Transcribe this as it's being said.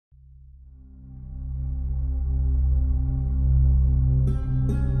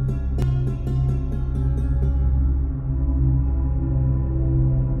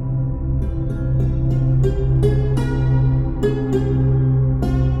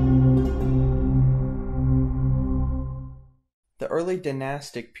Early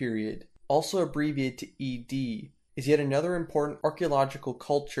Dynastic Period, also abbreviated to ED, is yet another important archaeological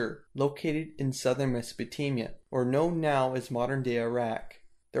culture located in southern Mesopotamia, or known now as modern-day Iraq.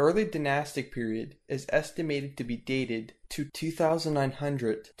 The Early Dynastic Period is estimated to be dated to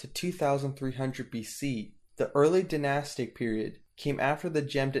 2900 to 2300 BC. The Early Dynastic Period came after the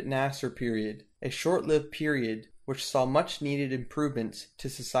Jemdet Nasr period, a short-lived period which saw much-needed improvements to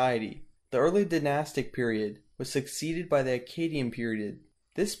society. The Early Dynastic Period was succeeded by the Akkadian period.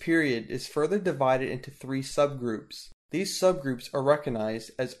 This period is further divided into three subgroups. These subgroups are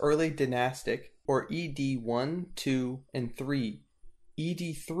recognized as Early Dynastic, or ED1, 2, and 3.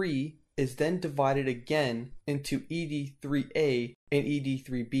 ED3 is then divided again into EDIII A and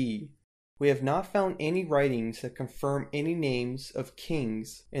EDIIIB. We have not found any writings that confirm any names of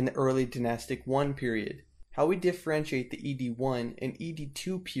kings in the Early Dynastic I period. How we differentiate the ED1 and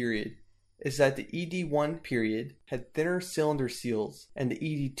ED2 period is that the ED1 period had thinner cylinder seals and the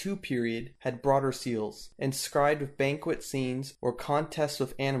ED2 period had broader seals, inscribed with banquet scenes or contests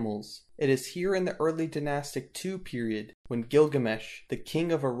with animals. It is here in the Early Dynastic II period when Gilgamesh, the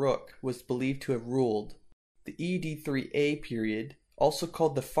king of Uruk, was believed to have ruled. The EDIII A period, also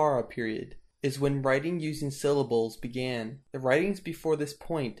called the Phara period, is when writing using syllables began. The writings before this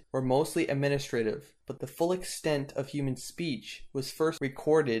point were mostly administrative, but the full extent of human speech was first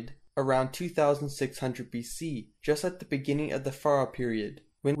recorded around 2600 BC, just at the beginning of the Phara period,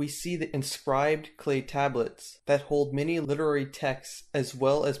 when we see the inscribed clay tablets that hold many literary texts as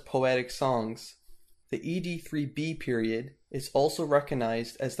well as poetic songs. The EDIIIB period is also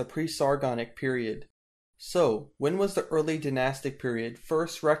recognized as the pre-Sargonic period. So, when was the Early Dynastic period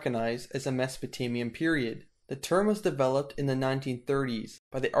first recognized as a Mesopotamian period? The term was developed in the 1930s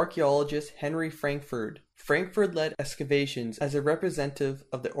by the archaeologist Henry Frankfurt. Frankfurt led excavations as a representative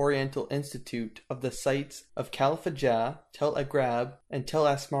of the Oriental Institute of the sites of Khalifah, Tel Agrab, and Tel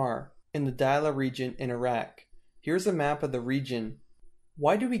Asmar in the Diyala region in Iraq. Here's a map of the region.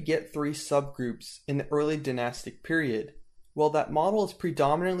 Why do we get three subgroups in the Early Dynastic period? Well, that model is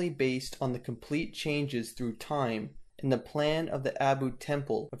predominantly based on the complete changes through time in the plan of the Abu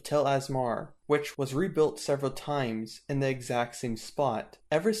Temple of Tel Asmar, which was rebuilt several times in the exact same spot.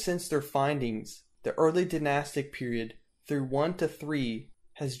 Ever since their findings, the Early Dynastic period through 1 to 3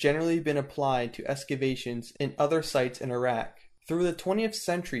 has generally been applied to excavations in other sites in Iraq. Through the 20th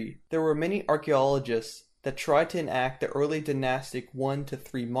century, there were many archaeologists that tried to enact the Early Dynastic 1 to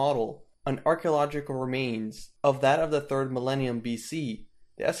 3 model on archaeological remains of that of the 3rd millennium BC.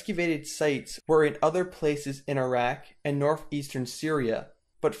 The excavated sites were in other places in Iraq and northeastern Syria,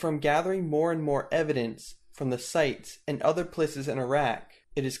 but from gathering more and more evidence from the sites and other places in Iraq,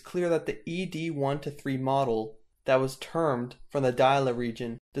 it is clear that the ED1 to 3 model that was termed from the Diyala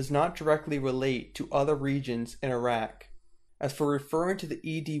region does not directly relate to other regions in Iraq. As for referring to the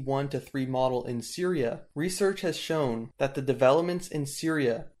ED1 to 3 model in Syria, research has shown that the developments in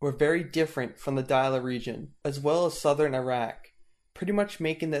Syria were very different from the Diyala region, as well as southern Iraq, pretty much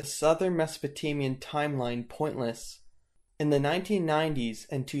making the southern Mesopotamian timeline pointless. In the 1990s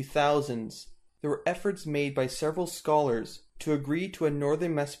and 2000s, there were efforts made by several scholars to agree to a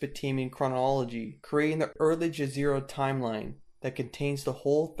northern Mesopotamian chronology, creating the early Jezero timeline that contains the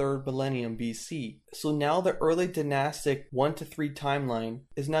whole 3rd millennium BC. So now the Early Dynastic 1 to 3 timeline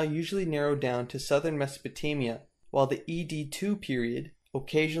is now usually narrowed down to southern Mesopotamia, while the ED2 period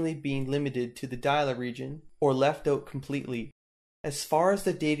occasionally being limited to the Diyala region or left out completely. As far as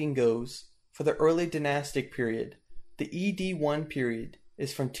the dating goes, for the Early Dynastic period, the ED1 period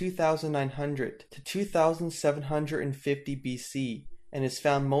is from 2900 to 2750 BC and is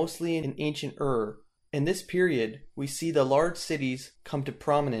found mostly in ancient Ur. In this period, we see the large cities come to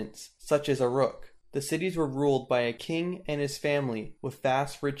prominence, such as Uruk. The cities were ruled by a king and his family with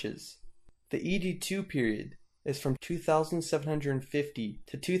vast riches. The ED2 period is from 2750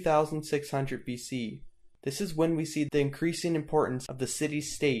 to 2600 BC. This is when we see the increasing importance of the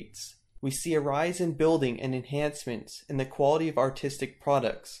city-states. We see a rise in building and enhancements in the quality of artistic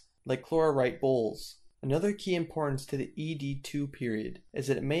products, like chlorite bowls. Another key importance to the ED2 period is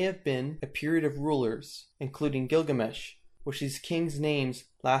that it may have been a period of rulers, including Gilgamesh, which these kings' names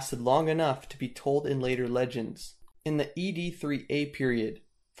lasted long enough to be told in later legends. In the EDIII A period,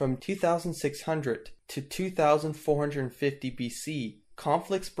 from 2600 to 2450 BC,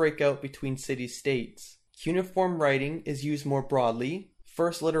 conflicts break out between city-states. Cuneiform writing is used more broadly.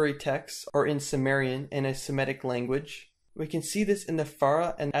 First literary texts are in Sumerian and a Semitic language. We can see this in the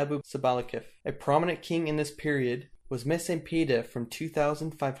Phara and Abu Sabalakif. A prominent king in this period was Mesopotamia from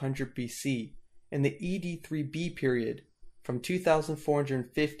 2500 BC. In the EDIIIB period, from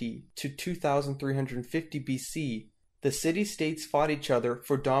 2450 to 2350 BC, The city-states fought each other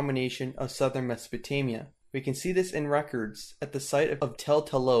for domination of southern Mesopotamia. We can see this in records at the site of Tel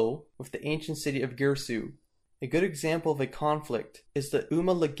Telo with the ancient city of Girsu. A good example of a conflict is the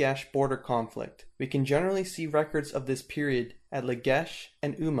Umma-Lagash border conflict. We can generally see records of this period at Lagash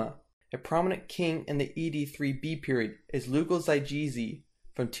and Umma. A prominent king in the EDIII period is Lugal-Zayizi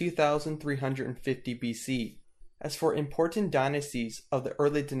from 2350 BC. As for important dynasties of the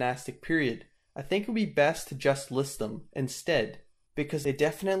early dynastic period, I think it would be best to just list them instead, because they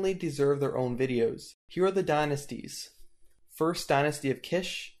definitely deserve their own videos. Here are the dynasties. First dynasty of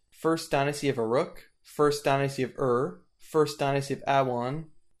Kish, First dynasty of Uruk, First dynasty of First dynasty of Awan,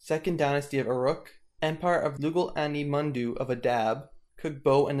 Second dynasty of Uruk, Empire of Lugal-Ani-Mundu of Adab,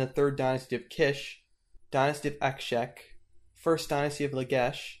 Kugbo and the Third dynasty of Kish, Dynasty of Akshek, First dynasty of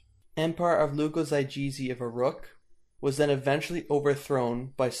Lagash, Empire of Lugal-Zayizi of Uruk, was then eventually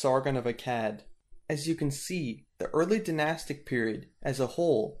overthrown by Sargon of Akkad. As you can see, the early dynastic period, as a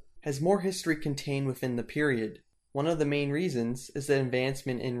whole, has more history contained within the period. One of the main reasons is the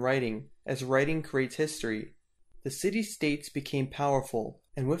advancement in writing, as writing creates history. The city-states became powerful,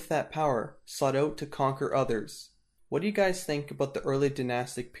 and with that power, sought out to conquer others. What do you guys think about the early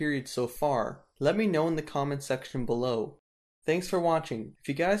dynastic period so far? Let me know in the comment section below. Thanks for watching. If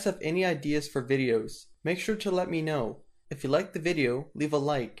you guys have any ideas for videos, make sure to let me know. If you liked the video, leave a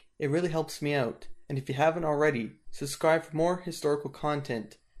like. It really helps me out. And if you haven't already, subscribe for more historical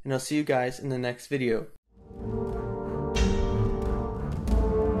content. And I'll see you guys in the next video.